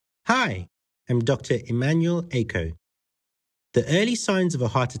Hi, I'm Dr. Emmanuel Ako. The early signs of a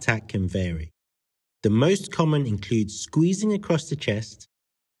heart attack can vary. The most common include squeezing across the chest,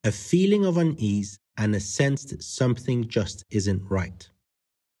 a feeling of unease, and a sense that something just isn't right.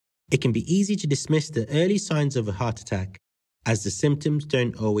 It can be easy to dismiss the early signs of a heart attack as the symptoms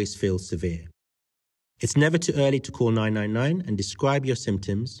don't always feel severe. It's never too early to call 999 and describe your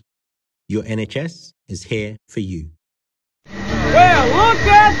symptoms. Your NHS is here for you. Well, look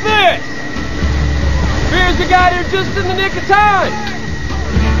at this! Here's the guy here just in the nick of time.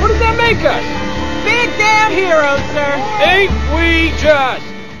 What does that make us? Big damn heroes, sir. Ain't we just?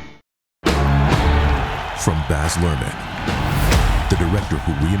 From Baz Luhrmann, the director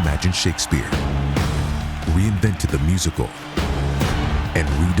who reimagined Shakespeare, reinvented the musical, and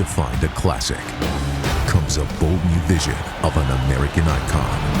redefined a classic, comes a bold new vision of an American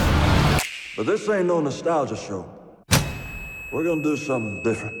icon. But this ain't no nostalgia show. We're gonna do something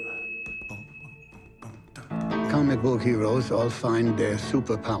different. Comic book heroes all find their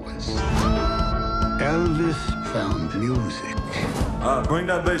superpowers. Elvis found music. Bring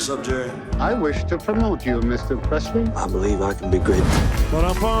that bass up, Jerry. I wish to promote you, Mr. Presley. I believe I can be great.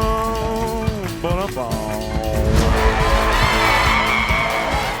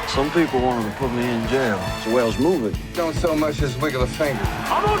 Some people wanted to put me in jail. It's the way I was moving. Don't so much as wiggle a finger.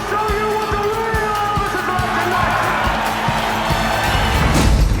 I'm gonna show you what the real Elvis is like tonight.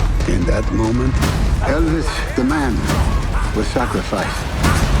 In that moment, Elvis the man was sacrificed.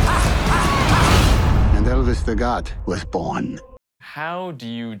 And Elvis the God was born. How do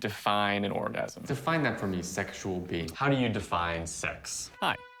you define an orgasm? Define that for me, sexual being. How do you define sex?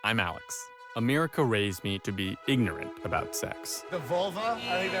 Hi, I'm Alex. America raised me to be ignorant about sex. The vulva?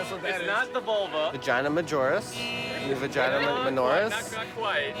 I think that's what that is. It's not the vulva. Vagina majoris? The vagina minoris? Not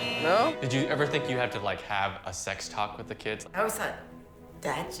quite. No? Did you ever think you had to have a sex talk with the kids? I always thought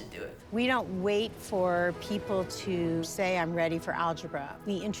Dad should do it. We don't wait for people to say, I'm ready for algebra.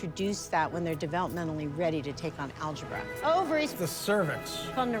 We introduce that when they're developmentally ready to take on algebra. Ovaries. The cervix.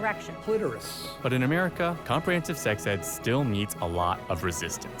 Called an erection. Clitoris. But in America, comprehensive sex ed still meets a lot of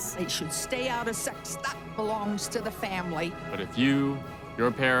resistance. They should stay out of sex. That belongs to the family. But if you, your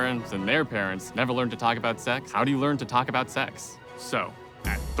parents, and their parents never learned to talk about sex, how do you learn to talk about sex? So,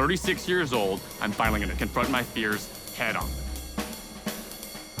 at 36 years old, I'm finally gonna confront my fears head on.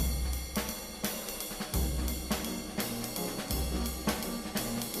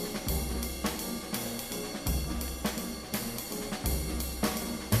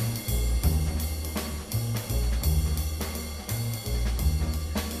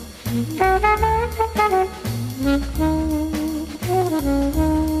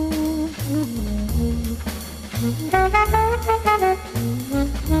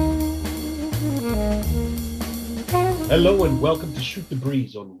 Hello and welcome to Shoot the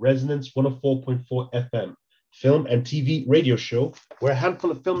Breeze on Resonance 104.4 FM, film and TV radio show where a handful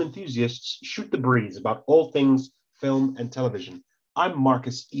of film enthusiasts shoot the breeze about all things film and television. I'm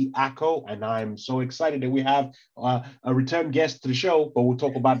Marcus E. Ako, and I'm so excited that we have a return guest to the show, but we'll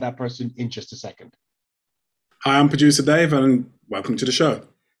talk about that person in just a second. Hi, I'm producer Dave, and welcome to the show.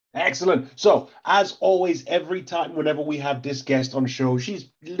 Excellent. So, as always, every time, whenever we have this guest on the show, she's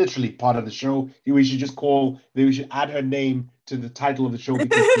literally part of the show. We should just we should add her name to the title of the show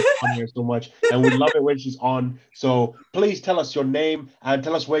because she's on here so much, and we love it when she's on. So, please tell us your name and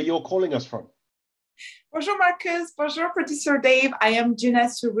tell us where you're calling us from. Bonjour, Marcus. Bonjour, producer Dave. I am Juna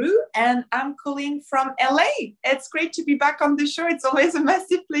Suru, and I'm calling from LA. It's great to be back on the show. It's always a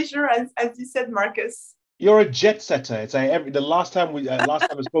massive pleasure, as you said, Marcus. You're a jet setter. It's like the last time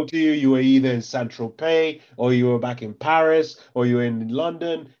I spoke to you, you were either in Saint-Tropez, or you were back in Paris, or you were in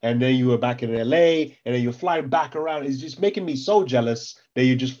London, and then you were back in LA, and then you're flying back around. It's just making me so jealous that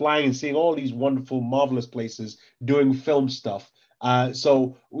you're just flying and seeing all these wonderful, marvelous places doing film stuff.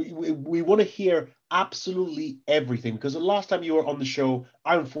 So we want to hear absolutely everything, because the last time you were on the show,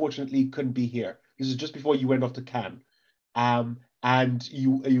 I unfortunately couldn't be here. This is just before you went off to Cannes, and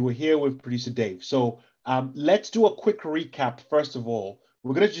you were here with producer Dave. So let's do a quick recap. First of all,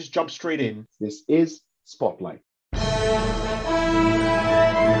 we're going to just jump straight in. This is Spotlight.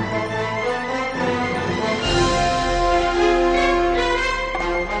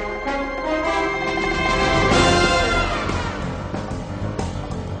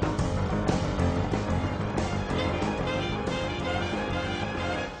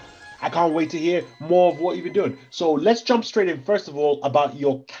 I can't wait to hear more of what you've been doing. So let's jump straight in. First of all, about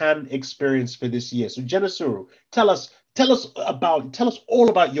your Cannes experience for this year. So Jenna Suru, tell us all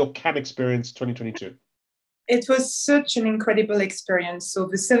about your Cannes experience 2022. It was such an incredible experience. So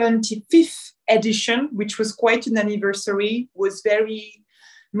the 75th edition, which was quite an anniversary, was very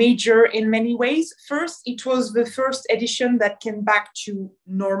major in many ways. First, it was the first edition that came back to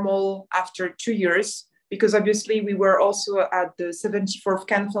normal after 2 years, because obviously we were also at the 74th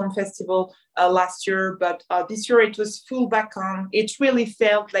Cannes Film Festival last year, but this year it was full back on. It really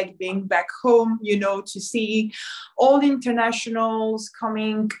felt like being back home, you know, to see all the internationals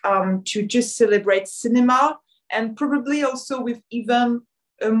coming to just celebrate cinema, and probably also with even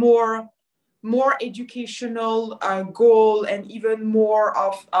a more educational goal and even more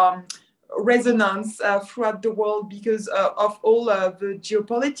of resonance throughout the world, because of all the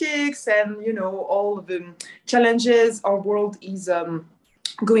geopolitics and, you know, all the challenges our world is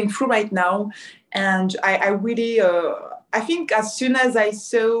going through right now. And I really, I think as soon as I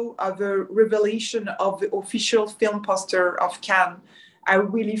saw the revelation of the official film poster of Cannes, I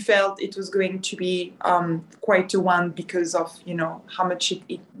really felt it was going to be quite a one, because of, you know, how much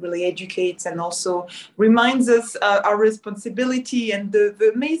it really educates and also reminds us our responsibility and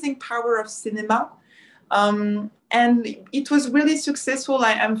the amazing power of cinema. And it was really successful.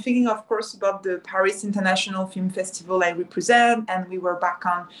 I'm thinking, of course, about the Paris International Film Festival I represent, and we were back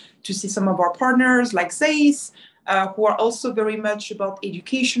on to see some of our partners like Zeiss, who are also very much about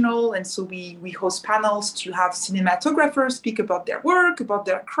educational. And so we host panels to have cinematographers speak about their work, about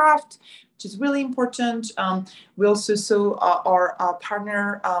their craft, which is really important. We also saw our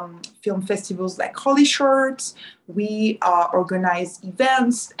partner film festivals like Holy Shorts. We organize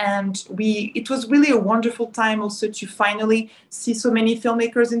events, and it was really a wonderful time also to finally see so many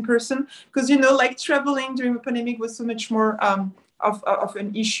filmmakers in person, because, you know, like traveling during the pandemic was so much more of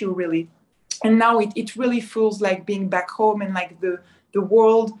an issue, really. And now it really feels like being back home, and like the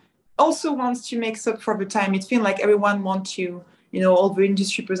world also wants to make up for the time. It feels like everyone wants to, you know, all the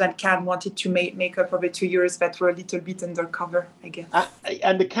industry present Cannes wanted to make up for the 2 years that were a little bit undercover, I guess.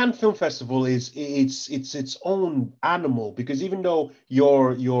 And the Cannes Film Festival is its own animal, because even though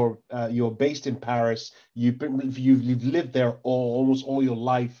you're based in Paris, you've lived there almost all your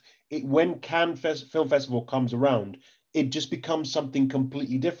life. When Cannes Film Festival comes around, it just becomes something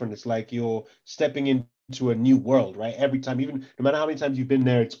completely different. It's like you're stepping into a new world, right? Every time, even no matter how many times you've been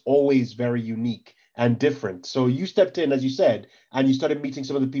there, it's always very unique and different. So you stepped in, as you said, and you started meeting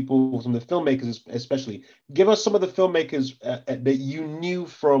some of the people, some of the filmmakers especially. Give us some of the filmmakers that you knew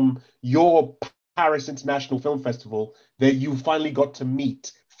from your Paris International Film Festival that you finally got to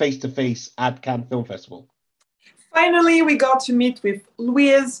meet face-to-face at Cannes Film Festival. Finally, we got to meet with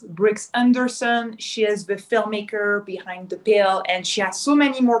Louise Briggs Anderson. She is the filmmaker behind The Pale, and she has so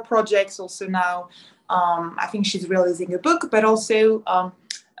many more projects also now. I think she's releasing a book, but also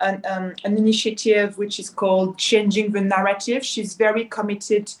an initiative which is called Changing the Narrative. She's very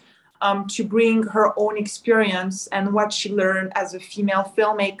committed to bring her own experience and what she learned as a female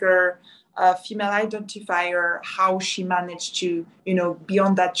filmmaker, female identifier, how she managed to, you know, be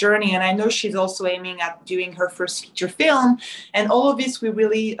on that journey. And I know she's also aiming at doing her first feature film. And all of this we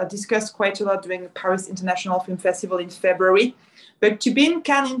really discussed quite a lot during the Paris International Film Festival in February. But to be in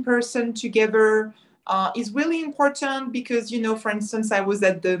Cannes in person together is really important, because, you know, for instance, I was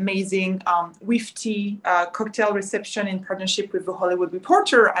at the amazing With Tea cocktail reception in partnership with the Hollywood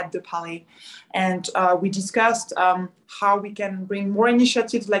Reporter at the Palais. And we discussed how we can bring more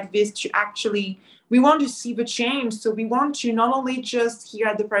initiatives like this to actually, we want to see the change. So we want to not only just here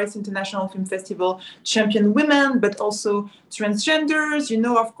at the Paris International Film Festival champion women, but also transgenders, you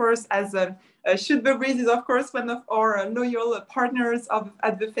know, of course, as Shoot the Breeze is, of course, one of our loyal partners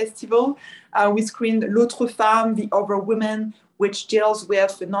at the festival. We screened L'Autre Femme, The Other Women, which deals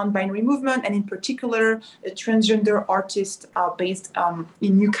with the non-binary movement, and in particular, a transgender artist based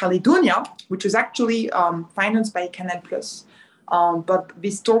in New Caledonia, which is actually financed by Canal+. But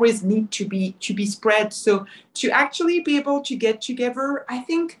these stories need to be spread. So to actually be able to get together, I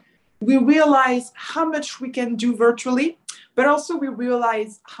think we realize how much we can do virtually, but also we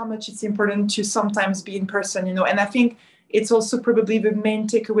realize how much it's important to sometimes be in person, you know. And I think it's also probably the main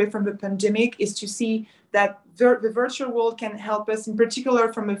takeaway from the pandemic is to see that the virtual world can help us, in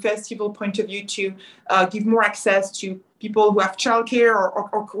particular from a festival point of view, to give more access to people who have childcare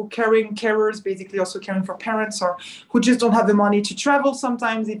or caring carers, basically also caring for parents, or who just don't have the money to travel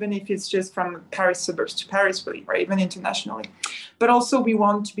sometimes, even if it's just from Paris suburbs to Paris, really, or even internationally. But also we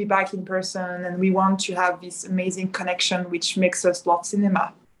want to be back in person, and we want to have this amazing connection, which makes us love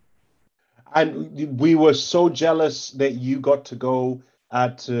cinema. And we were so jealous that you got to go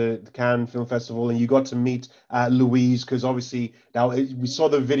at the Cannes Film Festival and you got to meet Louise, because obviously now we saw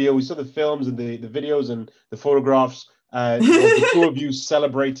the video, we saw the films and the videos and the photographs the two of you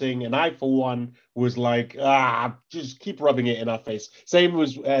celebrating, and I, for one, was like, just keep rubbing it in our face. Same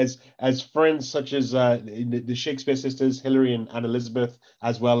was as friends such as the Shakespeare sisters, Hilary and Anne Elizabeth,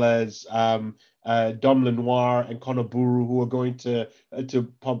 as well as Dom Lenoir and Conor Buru, who are going to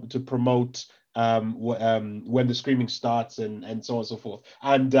promote When the Screaming Starts and so on and so forth.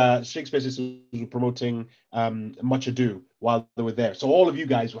 And Shakespeare sisters were promoting Much Ado while they were there. So all of you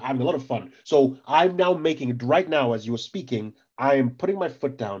guys were having a lot of fun. So I'm now making it right now as you were speaking. I am putting my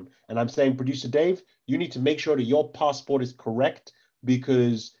foot down and I'm saying, Producer Dave, you need to make sure that your passport is correct,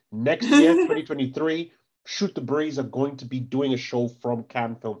 because next year, 2023, Shoot the Breeze are going to be doing a show from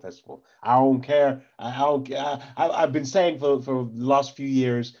Cannes Film Festival. I don't care. I've been saying for the last few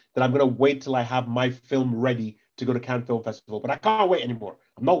years that I'm going to wait till I have my film ready to go to Cannes Film Festival, but I can't wait anymore.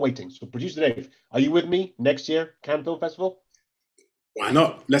 I'm not waiting. So, Producer Dave, are you with me next year, Cannes Film Festival? Why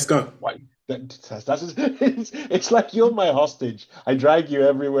not? Let's go. Why? It's like you're my hostage. I drag you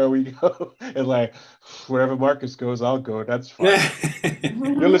everywhere we go. And like, wherever Marcus goes, I'll go. That's fine.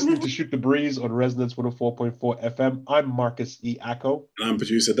 You're listening to Shoot the Breeze on Resonance 104.4 FM. I'm Marcus E. Acko. And I'm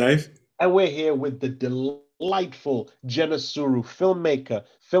Producer Dave. And we're here with the delightful Jenna Suru, filmmaker,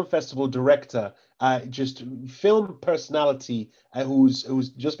 film festival director, just film personality, who's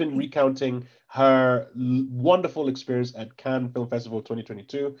just been recounting her wonderful experience at Cannes Film Festival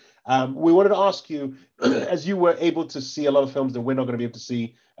 2022. We wanted to ask you, as you were able to see a lot of films that we're not going to be able to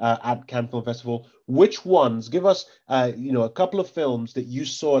see at Cannes Film Festival, which ones, give us a couple of films that you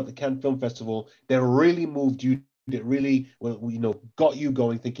saw at the Cannes Film Festival that really moved you, that really got you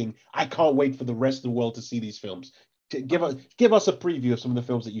going, thinking, I can't wait for the rest of the world to see these films. Give us a preview of some of the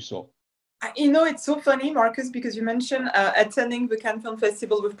films that you saw. It's so funny, Marcus, because you mentioned attending the Cannes Film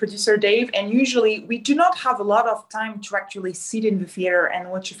Festival with Producer Dave, and usually we do not have a lot of time to actually sit in the theater and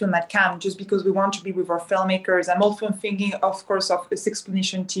watch a film at Cannes, just because we want to be with our filmmakers. I'm also thinking, of course, of a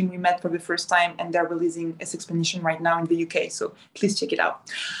Sexplanation team we met for the first time, and they're releasing a Sexplanation right now in the UK, so please check it out.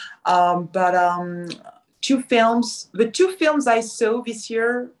 Two films. The two films I saw this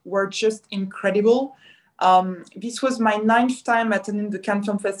year were just incredible. This was my 9th time attending the Cannes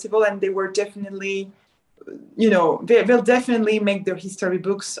Film Festival, and they were definitely, they'll definitely make their history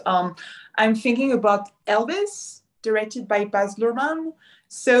books. I'm thinking about Elvis, directed by Baz Luhrmann.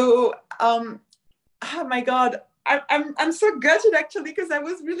 So, oh my God, I'm so gutted actually, because I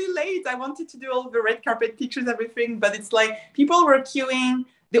was really late. I wanted to do all the red carpet pictures, everything, but it's like people were queuing.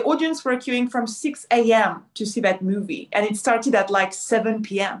 The audience were queuing from 6 a.m. to see that movie, and it started at like 7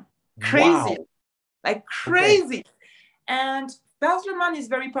 p.m. Crazy. Wow. Like crazy. Okay. And Baz Luhrmann is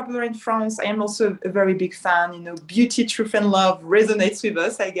very popular in France. I am also a very big fan. Beauty, Truth, and Love resonates with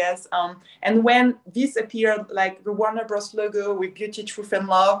us, I guess. And when this appeared, like the Warner Bros. Logo with Beauty, Truth, and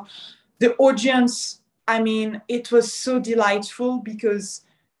Love, the audience, it was so delightful because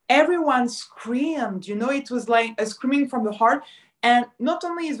everyone screamed. It was like a screaming from the heart. And not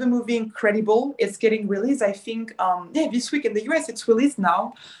only is the movie incredible, it's getting released, I think, this week in the US, it's released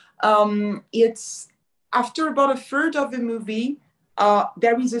now. It's after about a third of the movie,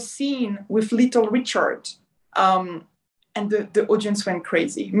 there is a scene with Little Richard, and the audience went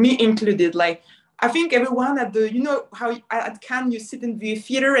crazy, me included. Like, I think everyone at how at Cannes you sit in the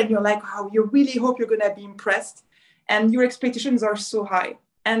theater and you're like, wow, you really hope you're gonna be impressed, and your expectations are so high.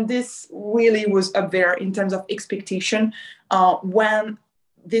 And this really was up there in terms of expectation. When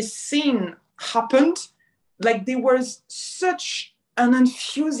this scene happened, like there was such an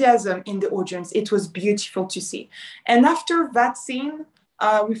enthusiasm in the audience. It was beautiful to see. And after that scene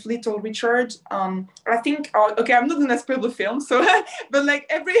with Little Richard, I think, okay, I'm not gonna spoil the film, so but like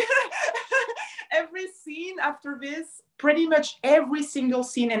every scene after this, pretty much every single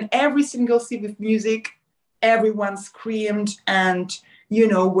scene and every single scene with music, everyone screamed, and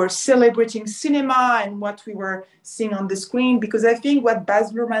we're celebrating cinema and what we were seeing on the screen, because I think what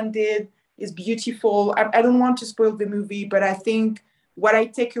Baz Luhrmann did is beautiful. I don't want to spoil the movie, but I think what I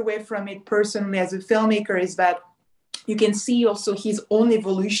take away from it personally as a filmmaker is that you can see also his own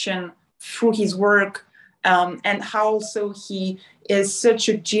evolution through his work, and how also he is such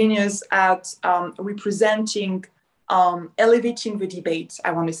a genius at representing, elevating the debate,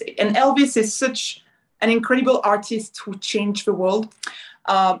 I want to say. And Elvis is such an incredible artist who changed the world.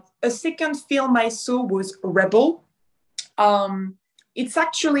 A second film I saw was Rebel. It's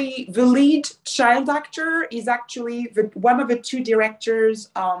actually the lead child actor is actually one of the two directors'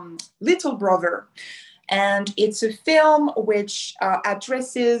 little brother. And it's a film which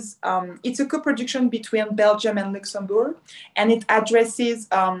addresses, it's a co-production between Belgium and Luxembourg. And it addresses,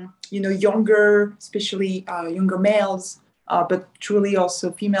 younger, especially younger males, but truly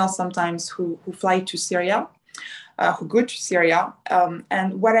also females sometimes who fly to Syria. who go to Syria.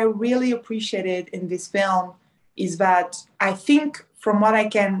 And what I really appreciated in this film is that I think, from what I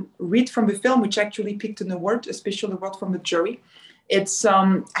can read from the film, which actually picked an award, a special award from the jury, it's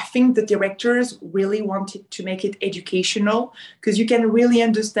I think the directors really wanted to make it educational, because you can really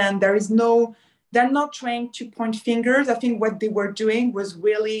understand they're not trying to point fingers. I think what they were doing was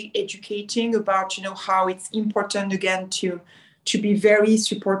really educating about, how it's important, again, to be very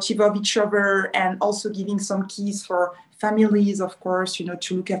supportive of each other, and also giving some keys for families, of course, to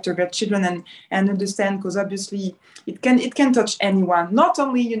look after their children and understand, because obviously it can touch anyone. Not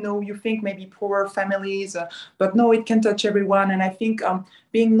only, you think maybe poor families, but no, it can touch everyone. And I think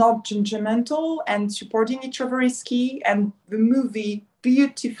being not judgmental and supporting each other is key. And the movie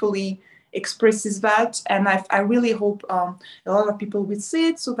beautifully expresses that. And I really hope a lot of people will see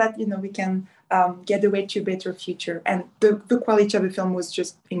it, so that, we can get the way to a better future. And the quality of the film was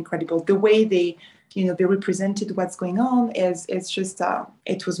just incredible. The way they represented what's going on is just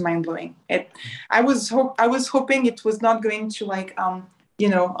it was mind blowing. I was hoping it was not going to I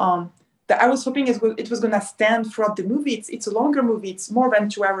was hoping it was going to stand throughout the movie. It's a longer movie. It's more than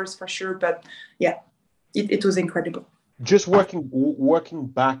 2 hours for sure. But yeah, it was incredible. Just walking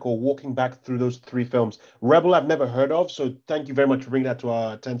back through those 3 films. Rebel I've never heard of, so thank you very much for bringing that to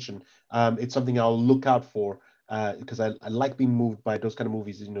our attention. It's something I'll look out for, because I like being moved by those kind of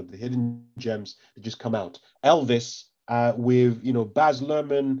movies, the hidden gems that just come out. Elvis, with Baz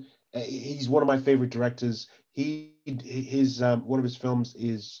Luhrmann, he's one of my favorite directors. His one of his films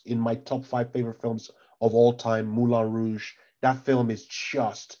is in my top 5 favorite films of all time, Moulin Rouge. That film is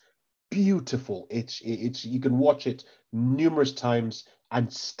just beautiful. It's you can watch it numerous times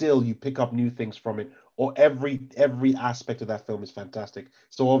and still you pick up new things from it, or every aspect of that film is fantastic.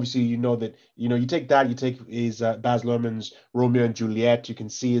 So obviously that you take his Baz Luhrmann's Romeo and Juliet, you can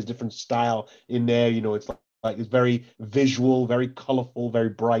see his different style in there. It's like it's very visual, very colorful, very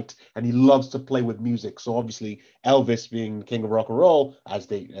bright, and he loves to play with music. So obviously Elvis, being the king of rock and roll, as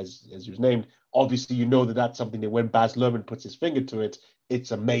he was named, obviously that's something that when Baz Luhrmann puts his finger to it,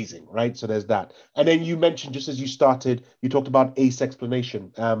 it's amazing, right? So there's that. And then you mentioned, just as you started, you talked about Ace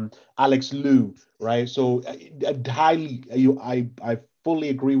Explanation, Alex Liu, right? So I fully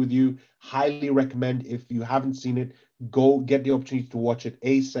agree with you. Highly recommend, if you haven't seen it, go get the opportunity to watch it.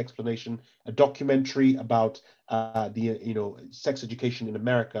 Ace Explanation, a documentary about sex education in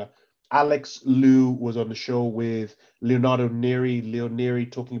America. Alex Liu was on the show with Leonardo Neri. Leo Neri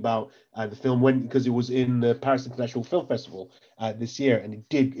talking about the film because it was in the Paris International Film Festival this year, and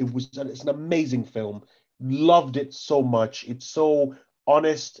it's an amazing film. Loved it so much. It's so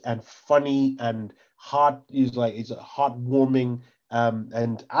honest and funny and it's heartwarming.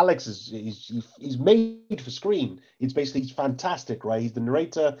 And Alex he's made for screen. He's fantastic, right? He's the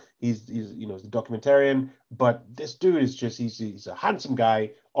narrator. He's the documentarian. But this dude is just he's a handsome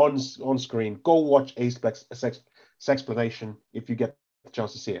guy on screen. Go watch Ace Explanation if you get the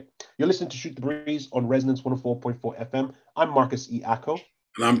chance to see it. You're listening to Shoot the Breeze on Resonance 104.4 FM. I'm Marcus E. Acko.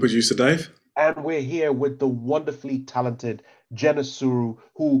 And I'm producer Dave. And we're here with the wonderfully talented Jenna Suru,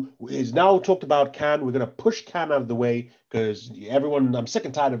 who is now talked about Cannes. We're going to push Cannes out of the way because I'm sick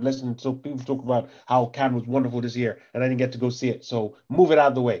and tired of listening to people talk about how Cannes was wonderful this year and I didn't get to go see it. So move it out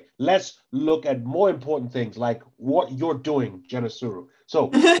of the way. Let's look at more important things like what you're doing, Jenna Suru.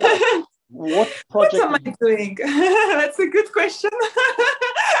 So what project am I doing? That's a good question.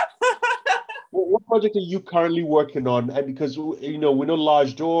 What project are you currently working on? And because we know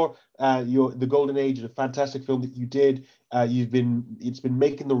L'Âge d'Or, The Golden Age, is a fantastic film that you did. It's been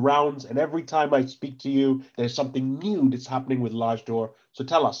making the rounds, and every time I speak to you, there's something new that's happening with L'Âge d'Or. So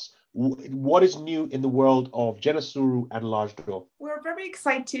tell us, what is new in the world of Jenna Suru and L'Âge d'Or? We're very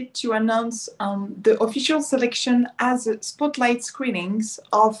excited to announce the official selection as spotlight screenings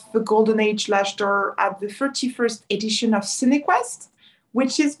of The Golden Age L'Âge d'Or at the 31st edition of CineQuest,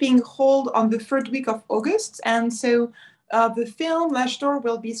 which is being held on the 3rd week of August. And so the film L'Âge d'Or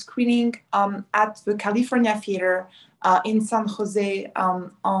will be screening at the California Theater in San Jose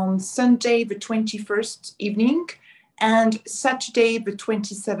on Sunday, the 21st evening, and Saturday, the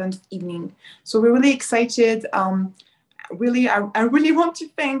 27th evening. So we're really excited. I really want to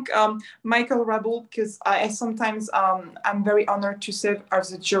thank Michael Rabel, because I sometimes I'm very honored to serve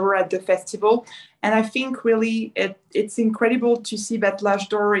as a juror at the festival. And I think really it's incredible to see that L'Âge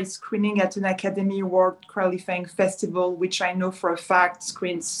d'Or is screening at an Academy Award qualifying festival, which I know for a fact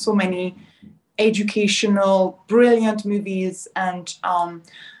screens so many educational, brilliant movies. And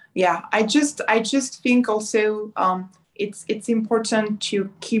I just think also it's important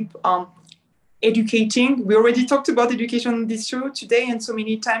to keep educating. We already talked about education on this show today and so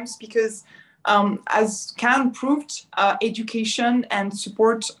many times, because as Cannes proved, education and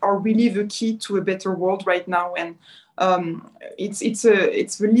support are really the key to a better world right now, and it's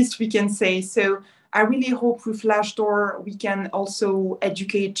the least we can say. So I really hope with L'Âge d'Or we can also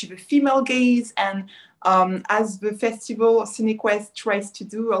educate to the female gaze, and as the festival CineQuest tries to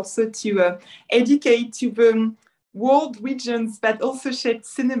do, also to educate to the world regions that also shape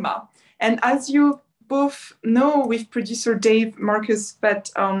cinema. And as you both know with producer Dave, Marcus, that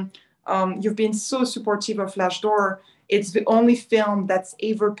you've been so supportive of L'Âge d'Or. It's the only film that's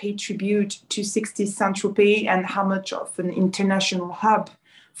ever paid tribute to 60s Saint-Tropez and how much of an international hub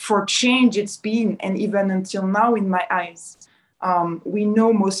for change it's been, and even until now in my eyes. We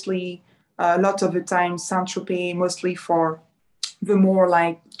know mostly, a lot of the time, Saint-Tropez mostly for the more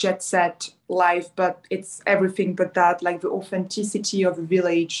like jet set life, but it's everything but that, like the authenticity of the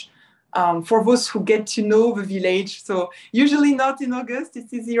village. For those who get to know the village, so usually not in August,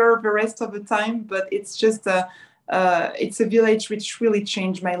 it's easier the rest of the time, but it's just it's a village which really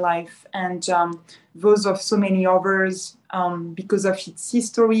changed my life, and those of so many others, because of its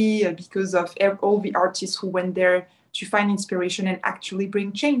history, because of all the artists who went there to find inspiration and actually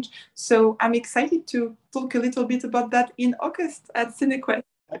bring change. So I'm excited to talk a little bit about that in August at CineQuest.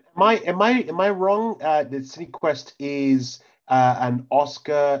 Am I wrong? That CineQuest is an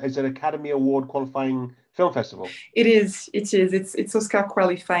Oscar, is an Academy Award qualifying film festival? It is. It's Oscar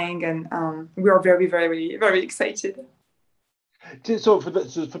qualifying, and we are very, very, very excited. So for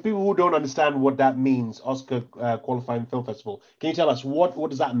people who don't understand what that means, Oscar qualifying film festival, can you tell us what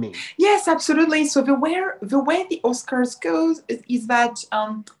does that mean? Yes, absolutely. So the way the Oscars goes is that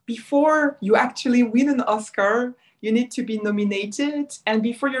before you actually win an Oscar, you need to be nominated, and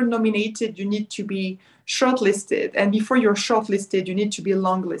before you're nominated, you need to be shortlisted, and before you're shortlisted, you need to be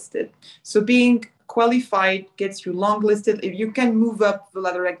longlisted. So being qualified gets you longlisted. If you can move up the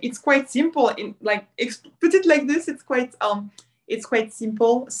ladder, it's quite simple. In like put it like this, it's quite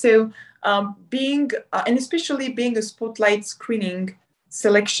simple. So being and especially being a spotlight screening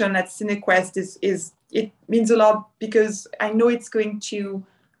selection at CineQuest is it means a lot, because I know it's going to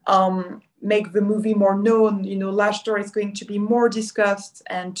make the movie more known. You know, L'Âge d'Or is going to be more discussed,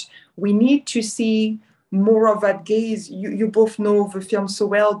 and we need to see more of that gaze. You both know the film so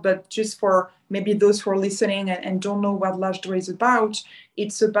well, but just for maybe those who are listening and don't know what L'Âge d'Or is about,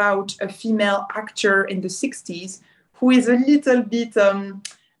 it's about a female actor in the 60s who is a little bit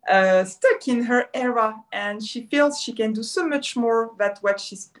stuck in her era, and she feels she can do so much more than what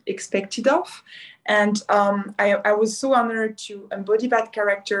she's expected of. And I was so honored to embody that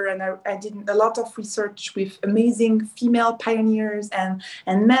character, and I did a lot of research with amazing female pioneers and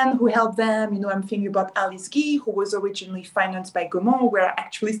men who helped them. You know, I'm thinking about Alice Guy, who was originally financed by Gaumont, where I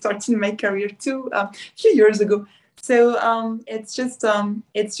actually started my career too a few years ago. So it's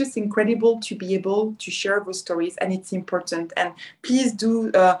just incredible to be able to share those stories, and it's important. And please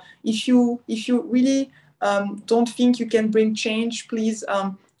do, if you really don't think you can bring change, please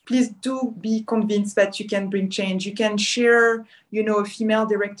do be convinced that you can bring change. You can share, you know, a female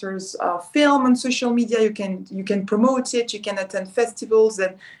director's film on social media. You can promote it. You can attend festivals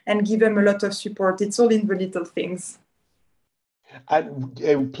and give them a lot of support. It's all in the little things.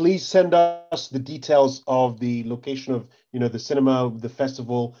 And please send us the details of the location of, you know, the cinema, the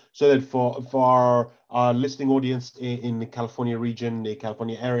festival, so that for our listening audience in the California region, the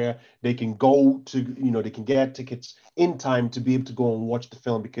California area, they can go to, you know, they can get tickets in time to be able to go and watch the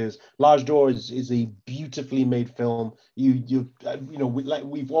film, because L'Âge d'Or is a beautifully made film. You know,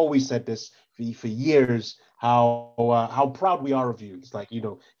 we've always said this for years, how proud we are of you. It's like, you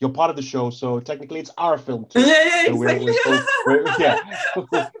know, you're part of the show, so technically it's our film too. Yeah, so exactly.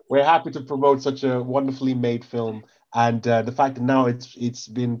 we're happy to promote such a wonderfully made film, and the fact that now it's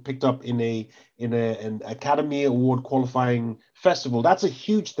been picked up in an Academy Award qualifying festival, that's a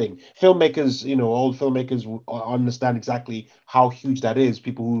huge thing. Filmmakers, you know, all filmmakers understand exactly how huge that is.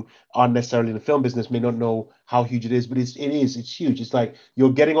 People who aren't necessarily in the film business may not know how huge it is, but it's huge. It's like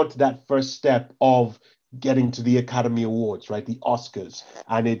you're getting onto that first step of getting to the Academy Awards, right? The Oscars.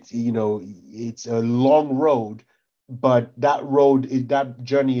 And it's, you know, it's a long road, but that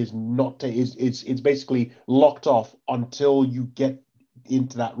journey is not, it's basically locked off until you get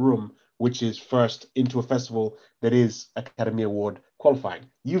into that room, which is first into a festival that is Academy Award qualifying.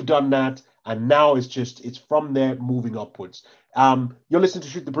 You've done that, and now it's from there moving upwards. You're listening to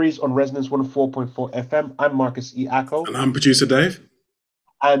Shoot the Breeze on Resonance 104.4 FM. I'm Marcus E. Acko. And I'm producer Dave.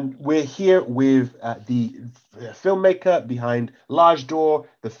 And we're here with the filmmaker behind L'Âge d'Or,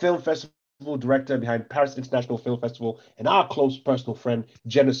 the film festival director behind Paris International Film Festival, and our close personal friend,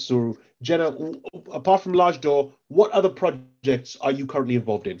 Jenna Suru. Jenna, apart from L'Âge d'Or, what other projects are you currently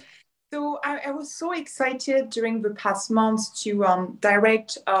involved in? So I was so excited during the past months to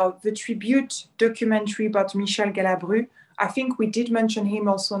direct the tribute documentary about Michel Galabru. I think we did mention him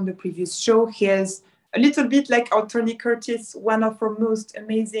also on the previous show. He is a little bit like our Tony Curtis, one of our most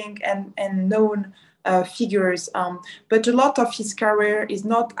amazing and known figures. But a lot of his career is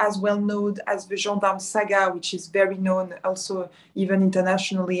not as well known as the Gendarme saga, which is very known also even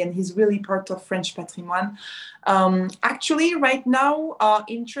internationally, and he's really part of French patrimoine. Actually, right now,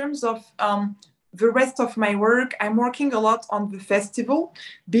 in terms of the rest of my work, I'm working a lot on the festival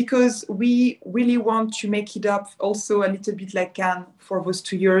because we really want to make it up also a little bit like Cannes for those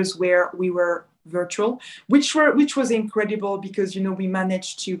 2 years where we were virtual, which was incredible because we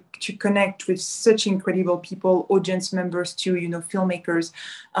managed to connect with such incredible people, audience members too, filmmakers.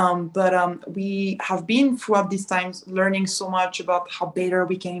 But we have been throughout these times learning so much about how better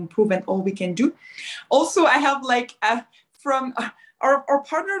we can improve and all we can do. Also, I have from our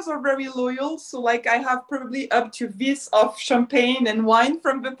partners are very loyal, so I have probably up to this of champagne and wine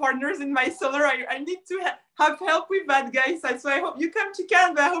from the partners in my cellar. I need to have help with that, guys. So I hope you come to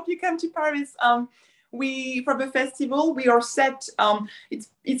Cannes, but I hope you come to Paris. For the festival, we are set. It's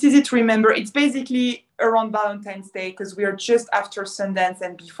easy to remember. It's basically around Valentine's Day because we are just after Sundance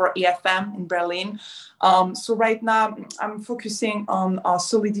and before AFM in Berlin. So right now, I'm focusing on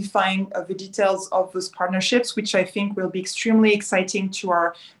solidifying the details of those partnerships, which I think will be extremely exciting to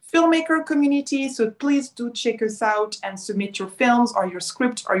our filmmaker community. So please do check us out and submit your films or your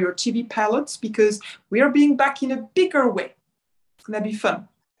script or your TV pilots because we are being back in a bigger way. It's gonna be fun.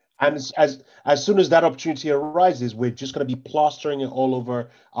 And as soon as that opportunity arises, we're just going to be plastering it all over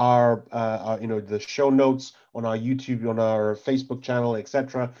our the show notes on our YouTube, on our Facebook channel,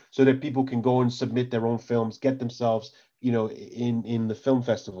 etc., so that people can go and submit their own films, get themselves, in the film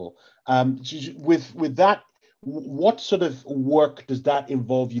festival. With that, what sort of work does that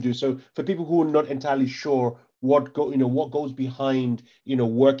involve you do? So for people who are not entirely sure what goes behind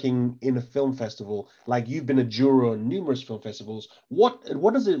working in a film festival, like you've been a juror on numerous film festivals, what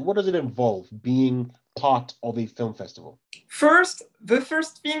does it involve being part of a film festival? The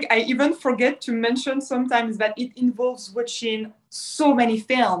first thing I even forget to mention sometimes that it involves watching so many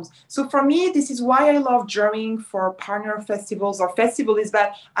films. So for me, this is why I love jurying for partner festivals or festival, is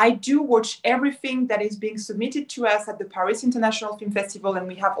that I do watch everything that is being submitted to us at the Paris International Film Festival, and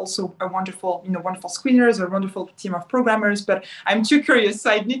we have also a wonderful screeners, a wonderful team of programmers. But I'm too curious,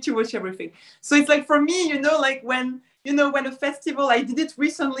 so I need to watch everything. So it's like for me, when a festival, I did it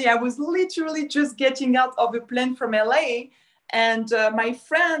recently, I was literally just getting out of a plane from LA, and my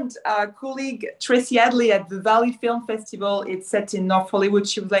friend, colleague Tracy Hadley at the Valley Film Festival, it's set in North Hollywood,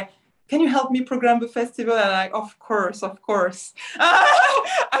 she was like, can you help me program the festival? And I'm like, of course. I'm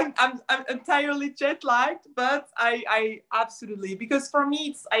entirely jet lagged, but I absolutely, because for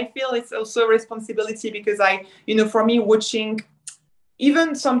me, I feel it's also a responsibility because for me, watching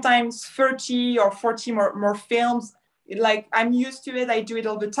even sometimes 30 or 40 more films, like I'm used to it. I do it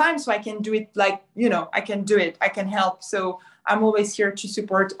all the time. So I can do it I can do it. I can help. So I'm always here to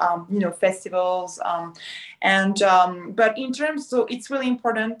support, festivals. But in terms, so it's really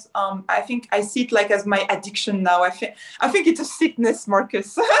important. I think I see it as my addiction now. I think it's a sickness,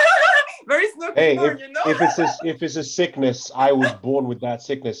 Marcus. There is no cure, If it's a sickness, I was born with that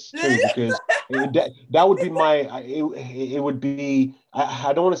sickness too, because that would be it would be,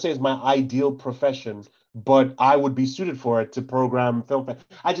 I don't want to say it's my ideal profession, but I would be suited for it to program film.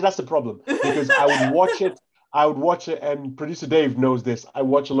 Actually, that's the problem, because I would watch it, and producer Dave knows this. I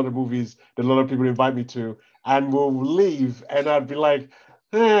watch a lot of movies that a lot of people invite me to, and we'll leave, and I'd be like,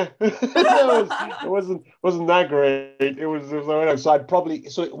 it wasn't that great. It was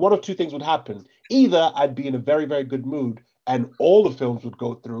so one of two things would happen. Either I'd be in a very, very good mood, and all the films would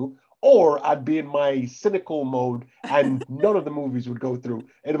go through, or I'd be in my cynical mode and none of the movies would go through.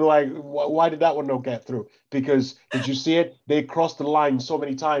 It'd be like, why did that one not get through? Because did you see it? They crossed the line so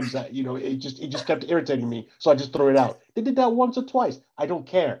many times that, it just kept irritating me. So I just threw it out. They did that once or twice. I don't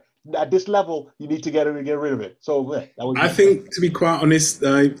care. At this level, you need to get rid of it. So I think, to be quite honest,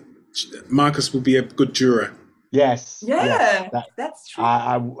 Marcus will be a good juror. Yes. Yeah, that's true.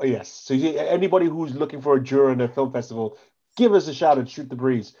 Yes. So anybody who's looking for a juror in a film festival, give us a shout and Shoot the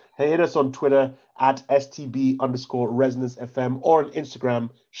Breeze. Hey, hit us on Twitter at STB_ResonanceFM or on Instagram,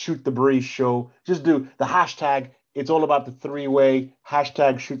 Shoot the Breeze Show. Just do the hashtag. It's all about the three-way.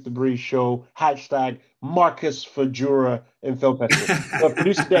 Hashtag Shoot the Breeze Show. Hashtag Marcus for juror in film festival. So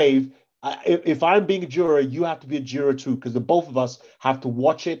producer Dave, if I'm being a juror, you have to be a juror too, because the both of us have to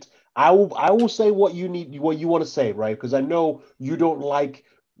watch it. I will say what you want to say, right? Because I know you don't like,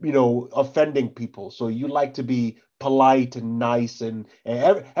 offending people. So you like to be polite and nice, and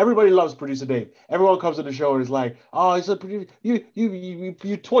everybody loves Producer Dave. Everyone comes to the show and is like, "Oh, he's a producer.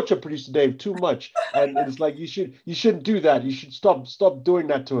 You torture Producer Dave too much," and it's like you shouldn't do that. You should stop doing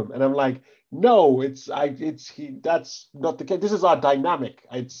that to him. And I'm like, no, that's not the case. This is our dynamic.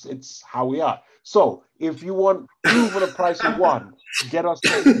 It's how we are. So if you want two for the price of one, get us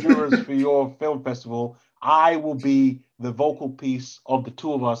jurors for your film festival. I will be the vocal piece of the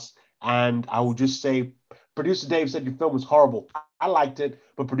two of us, and I will just say, Producer Dave said your film was horrible. I liked it,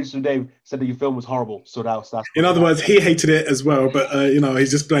 but Producer Dave said that your film was horrible. So that's in other words, he hated it as well, but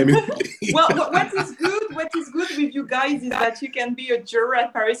he's just blaming. Well, what is good with you guys is that you can be a juror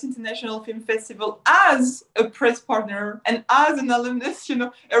at Paris International Film Festival as a press partner and as an alumnus,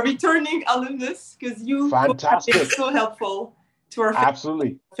 a returning alumnus, because you have been so helpful to our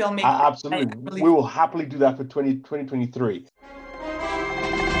filmmakers. Absolutely. We will happily do that for 2023.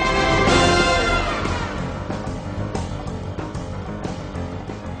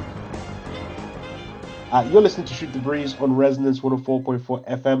 You're listening to Shoot the Breeze on Resonance 104.4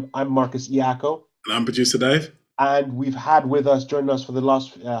 FM. I'm Marcus Iacco. And I'm Producer Dave. And we've had with us, joining us for the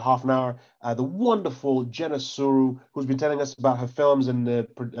last half an hour, the wonderful Jenna Suru, who's been telling us about her films and the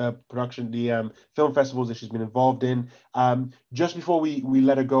production, the film festivals that she's been involved in. Just before we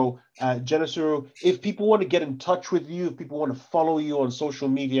let her go, Jenna Suru, if people want to get in touch with you, if people want to follow you on social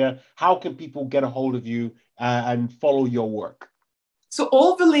media, how can people get a hold of you and follow your work? So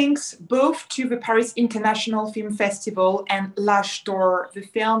all the links, both to the Paris International Film Festival and L'Âge d'Or, the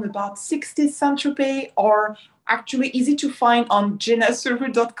film about 60s Saint-Tropez, are actually easy to find on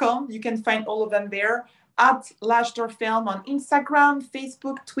jennasuru.com. You can find all of them there. At L'Âge d'Or Film on Instagram,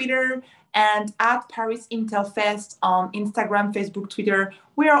 Facebook, Twitter, and at Paris Intel Fest on Instagram, Facebook, Twitter.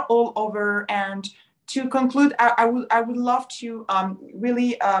 We are all over. And to conclude, I would love to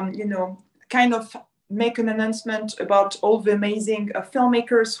really, kind of make an announcement about all the amazing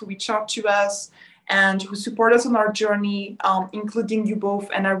filmmakers who reach out to us and who support us on our journey, including you both.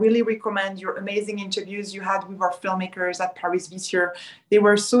 And I really recommend your amazing interviews you had with our filmmakers at Paris this year. They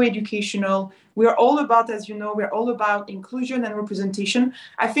were so educational. We're all about, as you know, we're all about inclusion and representation.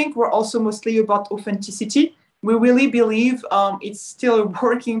 I think we're also mostly about authenticity. We really believe it's still a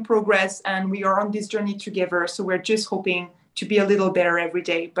work in progress and we are on this journey together. So we're just hoping to be a little better every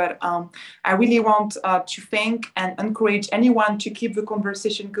day. But I really want to thank and encourage anyone to keep the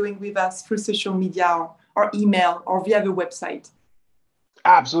conversation going with us through social media or email or via the website.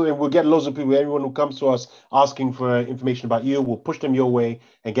 Absolutely. We'll get loads of people, everyone who comes to us asking for information about you, we'll push them your way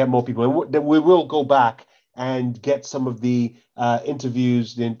and get more people. And we will go back and get some of the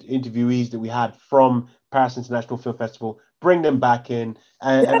interviewees that we had from Paris International Film Festival, bring them back in.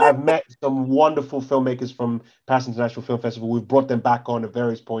 And I've met some wonderful filmmakers from Paris International Film Festival. We've brought them back on at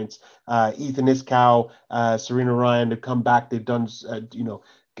various points. Ethan Iskow, Serena Ryan, they've come back. They've done,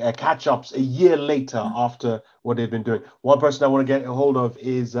 catch-ups a year later after what they've been doing. One person I want to get a hold of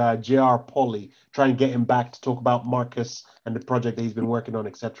is J.R. Pauly, try and get him back to talk about Marcus and the project that he's been working on,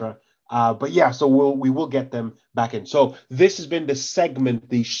 etc. But yeah, so we will get them back in. So this has been the segment,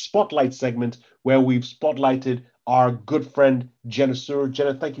 the spotlight segment, where we've spotlighted our good friend Jenna Suru.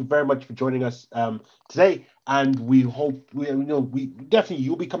 Jenna, thank you very much for joining us today, and we hope we definitely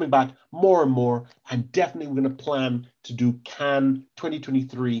you'll be coming back more and more, and definitely we're going to plan to do Cannes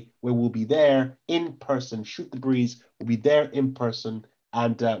 2023, where we'll be there in person. Shoot the Breeze, we'll be there in person,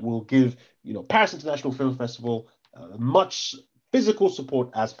 and we'll give Paris International Film Festival much physical support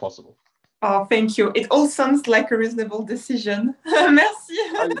as possible. Oh, thank you. It all sounds like a reasonable decision. Merci.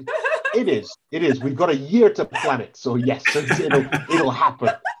 It is. We've got a year to plan it. So yes, it'll happen.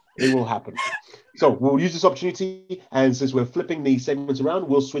 It will happen. So we'll use this opportunity, and since we're flipping the segments around,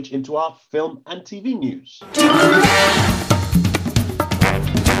 we'll switch into our film and TV news.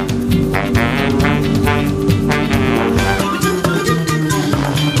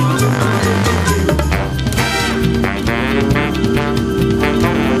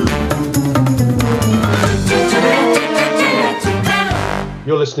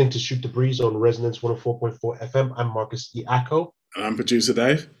 You're listening to Shoot the Breeze on Resonance 104.4 FM. I'm Marcus Iacco. And I'm Producer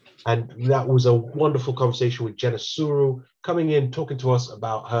Dave. And that was a wonderful conversation with Jenna Suru, coming in, talking to us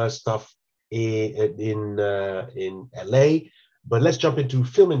about her stuff in LA. But let's jump into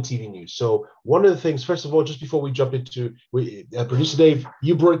film and TV news. So one of the things, first of all, just before we jump into, Producer Dave,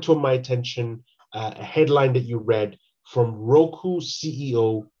 you brought to my attention a headline that you read from Roku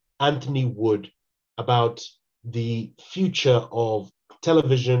CEO Anthony Wood about the future of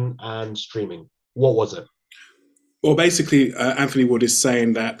television and streaming. What was it? Well, basically, Anthony Wood is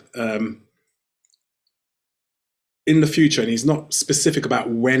saying that in the future, and he's not specific about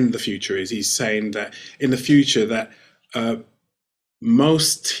when the future is, he's saying that in the future that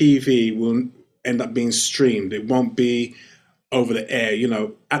most TV will end up being streamed. It won't be over the air. You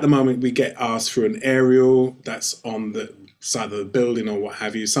know, at the moment we get ours through an aerial that's on the side of the building or what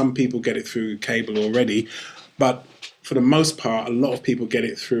have you. Some people get it through cable already, but for the most part, a lot of people get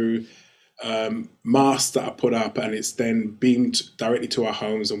it through masts that are put up, and it's then beamed directly to our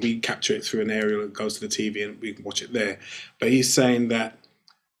homes, and we capture it through an aerial that goes to the TV and we can watch it there. But he's saying that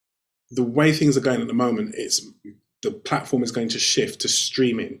the way things are going at the moment, the platform is going to shift to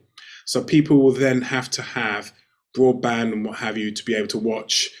streaming. So people will then have to have broadband and what have you to be able to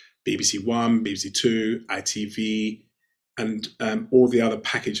watch BBC One, BBC Two, ITV, and all the other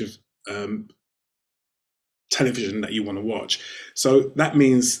package of television that you want to watch. So that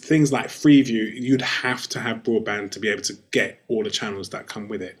means things like Freeview, you'd have to have broadband to be able to get all the channels that come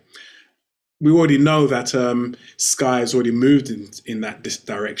with it. We already know that Sky has already moved in that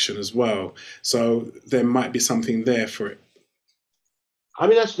direction as well. So there might be something there for it. I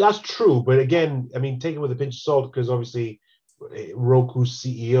mean, that's true. But again, I mean, take it with a pinch of salt, because obviously Roku's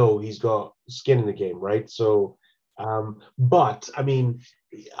CEO, he's got skin in the game, right? So, but I mean,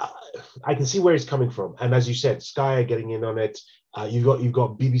 I can see where he's coming from. And as you said, Sky are getting in on it. You've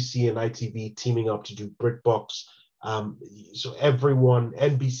got BBC and ITV teaming up to do BritBox. So everyone,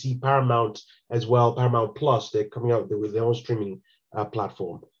 NBC, Paramount as well, Paramount Plus, they're coming out with their own streaming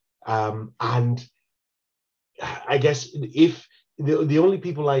platform. And I guess if the only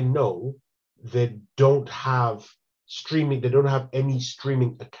people I know that don't have streaming, they don't have any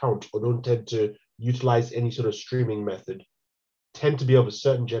streaming account or don't tend to utilize any sort of streaming method, tend to be of a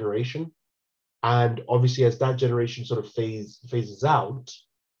certain generation. And obviously as that generation sort of phases out,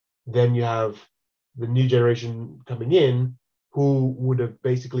 then you have the new generation coming in who would have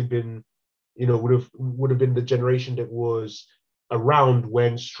basically been, you know, would have been the generation that was around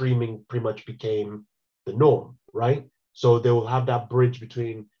when streaming pretty much became the norm, right? So they will have that bridge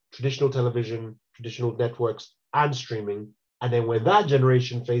between traditional television, traditional networks, and streaming. And then when that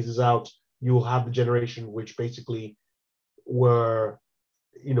generation phases out, you will have the generation which basically were,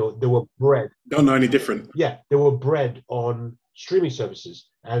 you know, they were bred. Don't know any different. Yeah, they were bred on streaming services.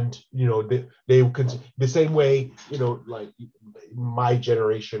 And, you know, they the same way, you know, like my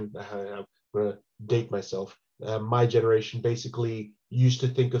generation, I'm going to date myself, my generation basically used to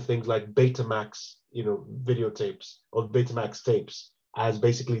think of things like Betamax, you know, videotapes or Betamax tapes as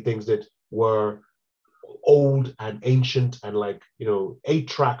basically things that were old and ancient and like, you know,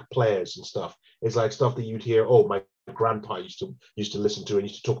 8-track players and stuff. It's like stuff that you'd hear, oh, my grandpa used to listen to and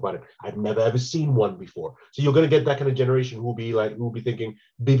used to talk about it. I've never ever seen one before. So you're going to get that kind of generation who'll be thinking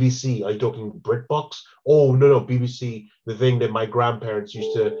BBC. Are you talking BritBox? Oh no, BBC, the thing that my grandparents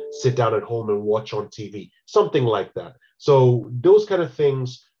used to sit down at home and watch on TV, something like that. So those kind of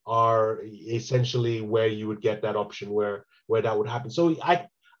things are essentially where you would get that option where that would happen. So I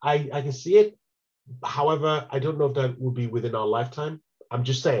can see it. However, I don't know if that will be within our lifetime. I'm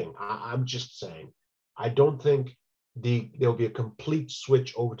just saying. I don't think there'll be a complete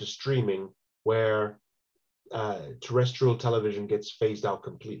switch over to streaming where terrestrial television gets phased out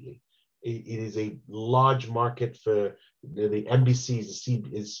completely. It is a large market for the NBCs,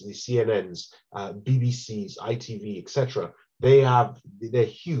 the CNNs, BBCs, ITV, etc. They're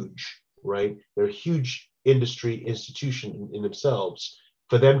huge, right? They're a huge industry institution in themselves.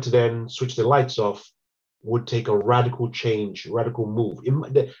 For them to then switch the lights off would take a radical change, radical move.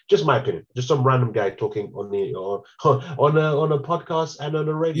 Just my opinion, just some random guy talking on a podcast and on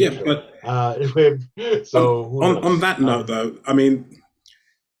a radio show. But so on that note, though, I mean,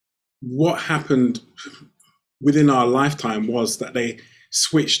 what happened within our lifetime was that they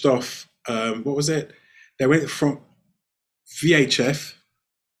switched off. What was it? They went from VHF,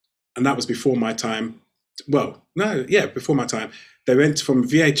 and that was before my time. Well, no, yeah, before my time. They went from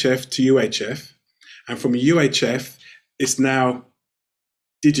VHF to UHF, and from UHF, it's now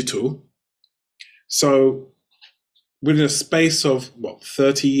digital. So within a space of,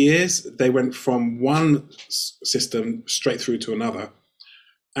 30 years, they went from one system straight through to another.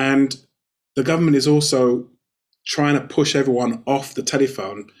 And the government is also trying to push everyone off the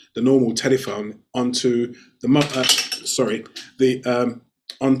telephone, the normal telephone, onto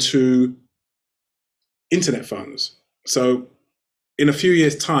onto internet phones. So in a few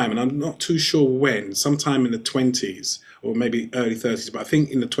years' time, and I'm not too sure when, sometime in the 20s or maybe early 30s, but I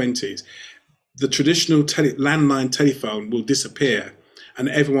think in the 20s, the traditional landline telephone will disappear, and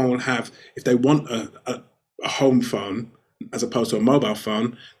everyone will have, if they want a home phone as opposed to a mobile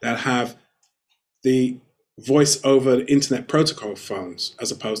phone, they'll have the voice over the internet protocol phones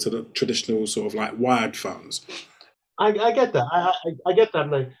as opposed to the traditional sort of like wired phones. I get that. I get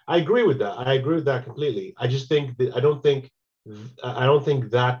that, and I agree with that. I agree with that completely. I just think that I don't think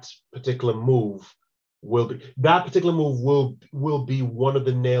that particular move will be one of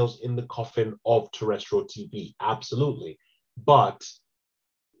the nails in the coffin of terrestrial TV. Absolutely, but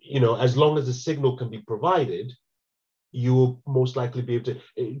as long as the signal can be provided, you will most likely be able to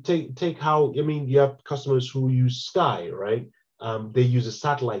take how you have customers who use Sky, right? They use a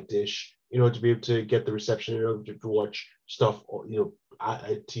satellite dish to be able to get the reception, to watch stuff,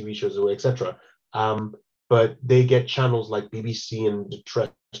 TV shows, etc. But they get channels like BBC and the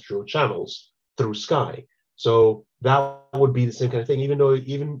terrestrial channels through Sky. So that would be the same kind of thing.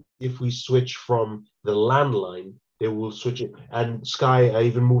 Even if we switch from the landline, they will switch it. And Sky are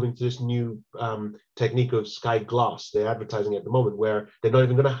even moving to this new technique of Sky Glass. They're advertising at the moment where they're not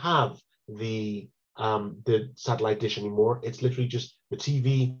even going to have the satellite dish anymore. It's literally just the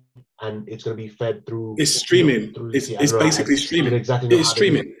TV, and it's going to be fed through. It's streaming. It's basically streaming. It's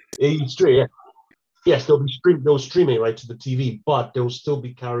streaming. It's streaming. Yeah. Yes, they'll stream it right to the TV, but they'll still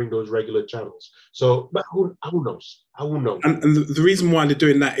be carrying those regular channels. So, but who knows? Who knows? And the reason why they're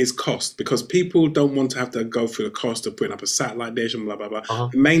doing that is cost, because people don't want to have to go through the cost of putting up a satellite dish and blah, blah, blah. Uh-huh.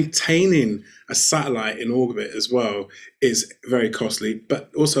 Maintaining a satellite in orbit as well is very costly, but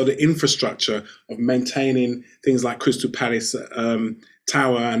also the infrastructure of maintaining things like Crystal Palace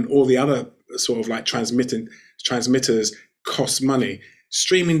Tower and all the other sort of like transmitters cost money.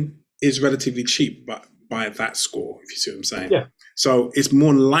 Streaming is relatively cheap, but by that score, if you see what I'm saying. Yeah. So it's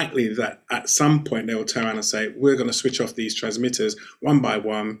more likely that at some point they will turn around and say, we're going to switch off these transmitters one by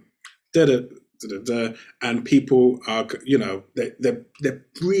one, and people are, they're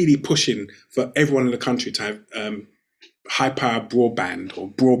really pushing for everyone in the country to have high-power broadband or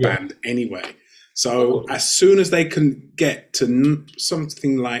broadband anyway. So as soon as they can get to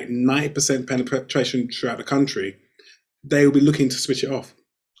something like 90% penetration throughout the country, they will be looking to switch it off.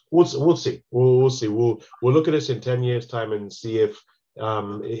 We'll see. We'll see. We'll look at this in 10 years' time and see if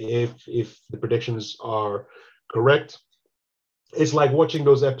the predictions are correct. It's like watching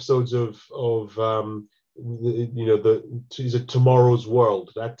those episodes of is it Tomorrow's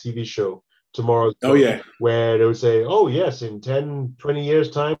World, that TV show, Tomorrow's World, where they would say, oh yes, in 10, 20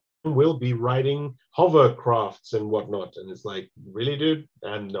 years' time, we'll be riding hovercrafts and whatnot. And it's like, really, dude?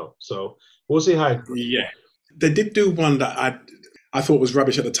 And no. So we'll see how. Yeah. They did do one that I thought was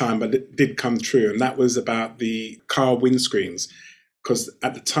rubbish at the time, but it did come true. And that was about the car windscreens, because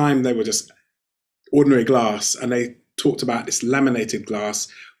at the time they were just ordinary glass, and they talked about this laminated glass,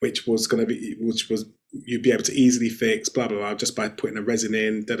 which was you'd be able to easily fix, blah, blah, blah, just by putting a resin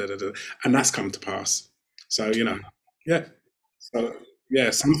in, and that's come to pass. So, yeah. So,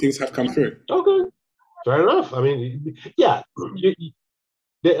 yeah, some things have come through. Okay, fair enough. I mean, yeah.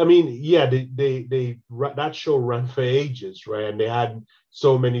 That show ran for ages, right? And they had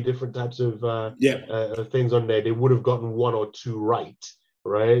so many different types of things on there. They would have gotten one or two right?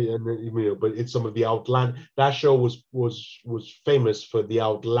 And but it's some of the that show was famous for the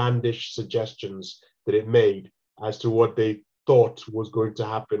outlandish suggestions that it made as to what they thought was going to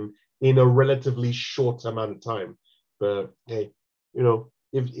happen in a relatively short amount of time. But hey,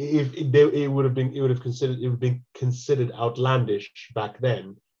 it would have been considered outlandish back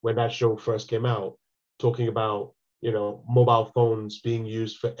then when that show first came out, talking about mobile phones being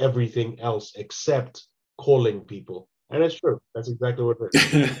used for everything else except calling people. And that's true. That's exactly what it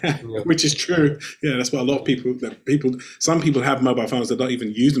is. Which is true. Yeah, that's what a lot of people. Some people have mobile phones that don't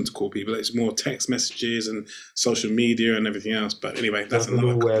even use them to call people. It's more text messages and social media and everything else. But anyway, that's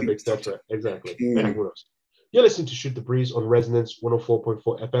another web, etc. Exactly. Yeah, what else? You're listening to Shoot the Breeze on Resonance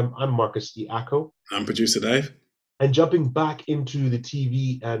 104.4 FM. I'm Marcus E. Acko. I'm producer Dave. And jumping back into the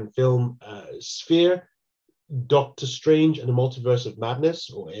TV and film sphere, Doctor Strange and the Multiverse of Madness,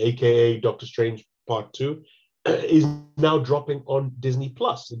 or AKA Doctor Strange Part 2, is now dropping on Disney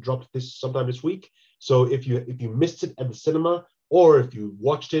Plus. It dropped sometime this week. So if you missed it at the cinema, or if you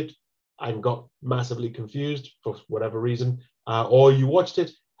watched it and got massively confused for whatever reason, or you watched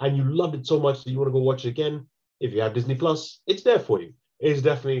it and you loved it so much that you want to go watch it again, if you have Disney Plus, it's there for you. It's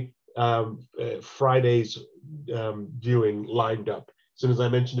definitely Friday's viewing lined up. As soon as I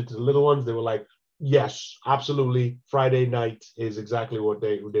mentioned it to the little ones, they were like, yes, absolutely. Friday night is exactly what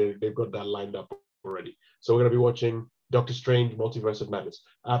they've got that lined up already. So we're going to be watching Doctor Strange, Multiverse of Madness.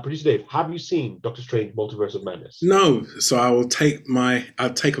 Producer Dave, have you seen Doctor Strange, Multiverse of Madness? No. So I'll take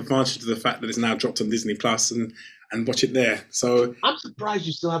advantage of the fact that it's now dropped on Disney Plus and watch it there. So I'm surprised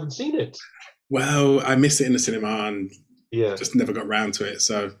you still haven't seen it. Well, I missed it in the cinema and just never got round to it.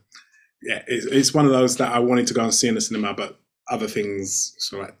 So yeah, it's one of those that I wanted to go and see in the cinema, but other things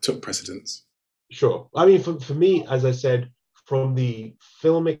sort of took precedence. Sure. I mean, for me, as I said, from the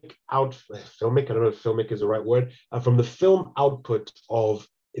filmic, I don't know if filmic is the right word, from the film output of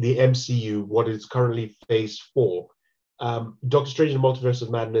the MCU, what is currently phase 4, Doctor Strange and the Multiverse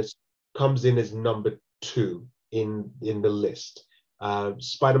of Madness comes in as number 2 in the list.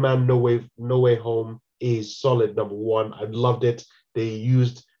 Spider-Man No Way Home is solid number 1. I loved it. They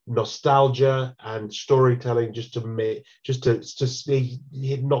used nostalgia and storytelling just to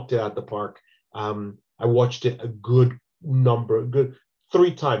he knocked it out of the park. I watched it a good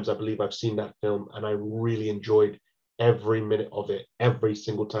 3 times, I believe I've seen that film, and I really enjoyed every minute of it, every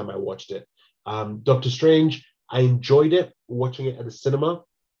single time I watched it. Doctor Strange, I enjoyed it, watching it at the cinema.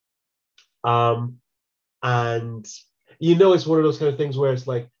 And it's one of those kind of things where it's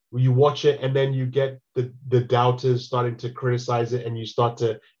like, you watch it and then you get the doubters starting to criticize it, and you start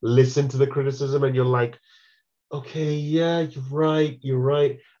to listen to the criticism, and you're like, okay, yeah, you're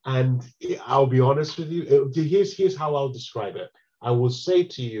right. And I'll be honest with you. Here's how I'll describe it. I will say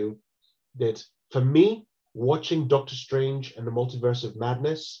to you that for me, watching Doctor Strange and the Multiverse of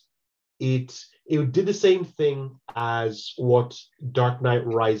Madness, it did the same thing as what Dark Knight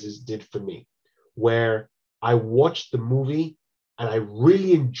Rises did for me, where I watched the movie and I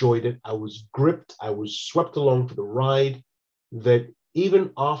really enjoyed it. I was gripped. I was swept along for the ride. That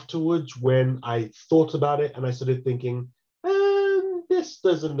even afterwards, when I thought about it and I started thinking, this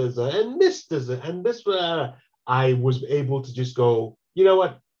doesn't, and this doesn't, and this, I was able to just go, you know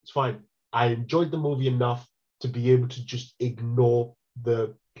what, it's fine. I enjoyed the movie enough to be able to just ignore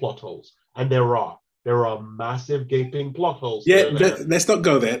the plot holes. And there are massive gaping plot holes. Yeah, let's not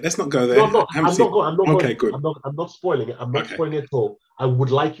go there. No, I'm not okay, good. I'm not spoiling it. I'm not spoiling it at all. I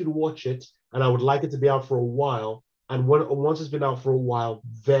would like you to watch it, and I would like it to be out for a while. And once it's been out for a while,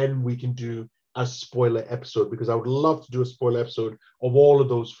 then we can do a spoiler episode, because I would love to do a spoiler episode of all of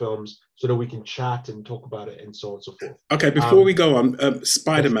those films so that we can chat and talk about it and so on and so forth. Okay, before we go on,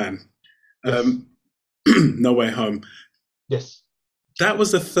 Spider-Man, yes. No Way Home. Yes. That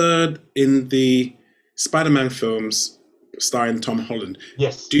was the third in the Spider-Man films starring Tom Holland.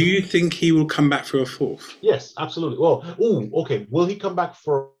 Yes. Do you think he will come back for a fourth? Yes, absolutely. Well, okay. Will he come back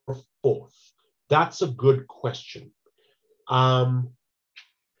for a fourth? That's a good question.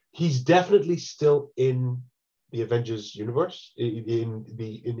 He's definitely still in the Avengers universe, in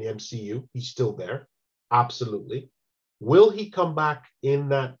the MCU. He's still there. Absolutely. Will he come back in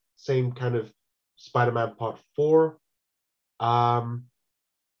that same kind of Spider-Man Part 4?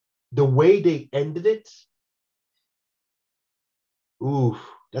 The way they ended it,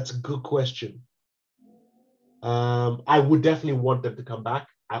 that's a good question. I would definitely want them to come back.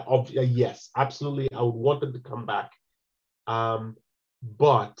 Yes, absolutely. I would want them to come back.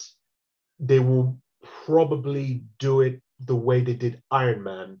 But they will probably do it the way they did Iron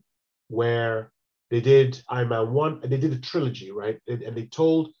Man, where they did Iron Man 1, and they did a trilogy, right? And they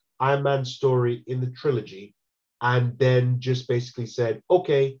told Iron Man's story in the trilogy, and then just basically said,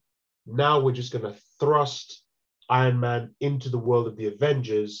 okay, now we're just going to thrust Iron Man into the world of the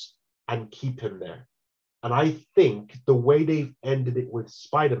Avengers and keep him there. And I think the way they've ended it with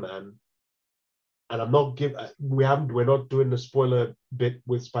Spider-Man, and we're not doing the spoiler bit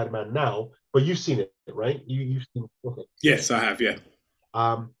with Spider-Man now, but you've seen it, right? You've seen it. Okay. Yes, I have, yeah.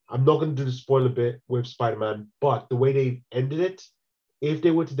 I'm not going to do the spoiler bit with Spider-Man, but the way they ended it, if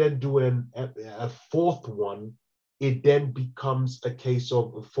they were to then do a fourth one, it then becomes a case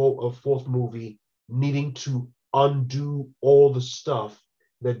of a fourth movie needing to undo all the stuff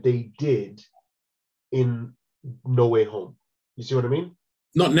that they did in No Way Home. You see what I mean?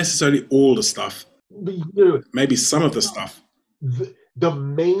 Not necessarily all the stuff. Maybe some of the stuff. The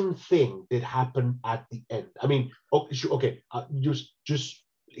main thing that happened at the end. I mean, okay, just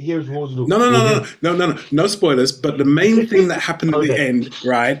here's Rose. No spoilers. But the main thing that happened at the end,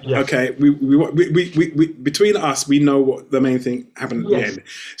 right? Yes. Okay, we between us, we know what the main thing happened at the end.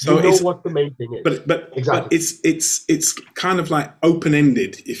 So we know what the main thing is. But exactly. But it's kind of like open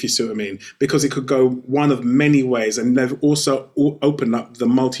ended, if you see what I mean, because it could go one of many ways, and they've also opened up the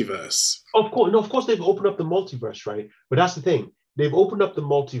multiverse. Of course, they've opened up the multiverse, right? But that's the thing. They've opened up the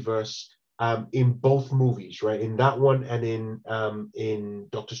multiverse in both movies, right? In that one and in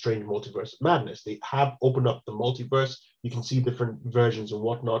Doctor Strange Multiverse of Madness. They have opened up the multiverse. You can see different versions and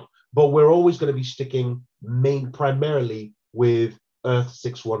whatnot, but we're always going to be sticking primarily with Earth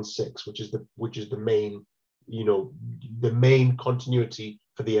 616, which is the main, the main continuity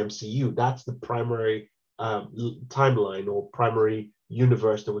for the MCU. That's the primary timeline or primary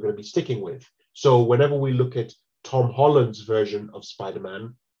universe that we're going to be sticking with. So whenever we look at Tom Holland's version of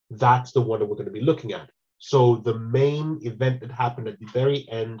Spider-Man, that's the one that we're going to be looking at. So the main event that happened at the very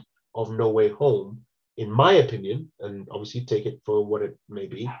end of No Way Home, in my opinion, and obviously take it for what it may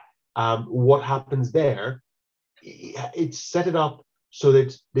be, what happens there, it set it up so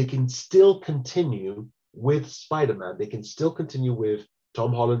that they can still continue with Spider-Man. They can still continue with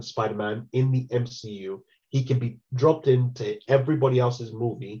Tom Holland's Spider-Man in the MCU. He can be dropped into everybody else's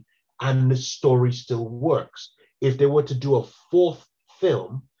movie and the story still works. If they were to do a fourth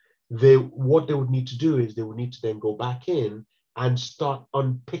film, what they would need to do is they would need to then go back in and start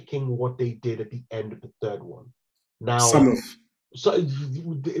unpicking what they did at the end of the third one. Now, so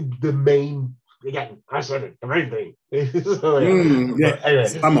the main, again, I said it, the main thing. This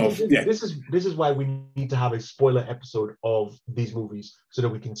is why we need to have a spoiler episode of these movies so that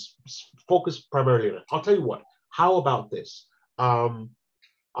we can focus primarily on it. I'll tell you what. How about this?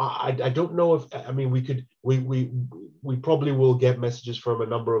 I don't know if, I mean, we probably will get messages from a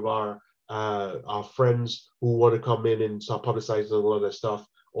number of our friends who want to come in and start publicizing a lot of their stuff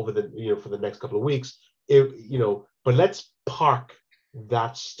over the, for the next couple of weeks. But let's park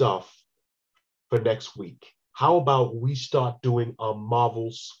that stuff for next week. How about we start doing our Marvel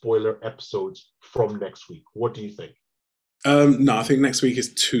spoiler episodes from next week? What do you think? No, I think next week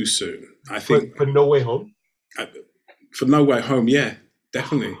is too soon. I think for No Way Home. For No Way Home, yeah,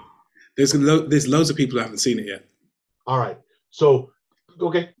 definitely. There's loads of people who haven't seen it yet. All right. So,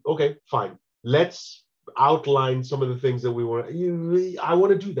 okay, fine. Let's outline some of the things that we want. I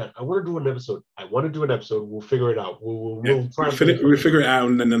want to do that. I want to do an episode. We'll figure it out. We'll figure it out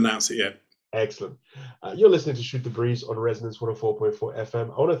and then announce it. Yeah. Excellent. You're listening to Shoot the Breeze on Resonance 104.4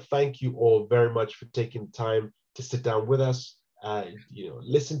 FM. I want to thank you all very much for taking the time to sit down with us.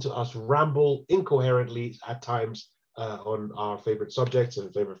 Listen to us ramble incoherently at times on our favorite subjects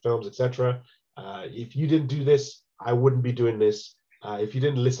and favorite films, etc. If you didn't do this, I wouldn't be doing this. If you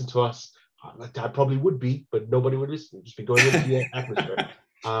didn't listen to us, I probably would be, but nobody would listen. We'd just be going into the atmosphere.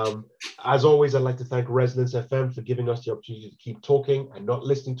 As always, I'd like to thank Resonance FM for giving us the opportunity to keep talking and not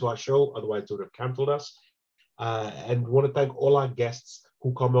listening to our show, otherwise they would have cancelled us. And want to thank all our guests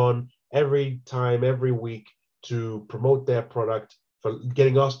who come on every time, every week to promote their product, for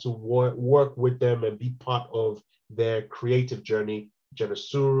getting us to work with them and be part of their creative journey. Jenna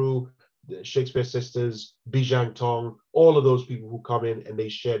Suru, the Shakespeare Sisters, Bijang Tong, all of those people who come in and they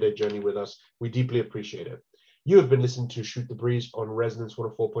share their journey with us. We deeply appreciate it. You have been listening to Shoot the Breeze on Resonance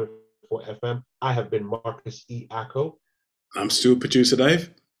 104.4 FM. I have been Marcus E. Acko. I'm still producer Dave.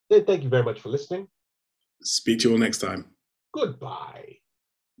 Thank you very much for listening. Speak to you all next time. Goodbye.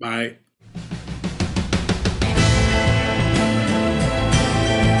 Bye.